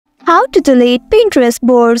How to delete Pinterest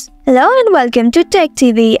boards. Hello and welcome to Tech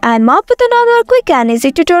TV. I'm up with another quick and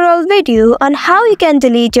easy tutorial video on how you can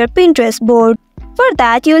delete your Pinterest board. For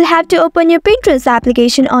that, you will have to open your Pinterest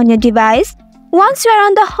application on your device. Once you are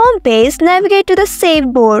on the home page, navigate to the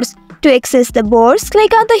Saved Boards. To access the boards,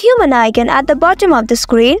 click on the human icon at the bottom of the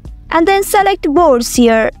screen and then select Boards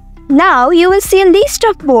here. Now you will see a list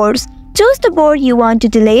of boards. Choose the board you want to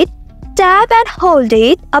delete. Tap and hold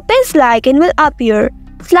it. A pencil icon will appear.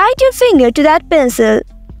 Slide your finger to that pencil.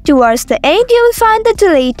 Towards the end, you will find the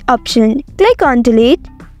Delete option. Click on Delete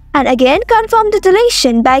and again confirm the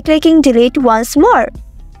deletion by clicking Delete once more.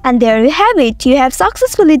 And there you have it. You have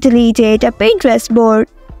successfully deleted a Pinterest board.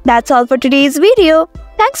 That's all for today's video.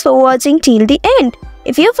 Thanks for watching till the end.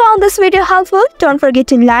 If you found this video helpful, don't forget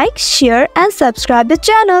to like, share and subscribe the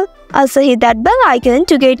channel. Also hit that bell icon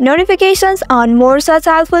to get notifications on more such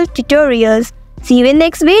helpful tutorials. See you in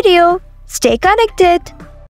next video. Stay connected.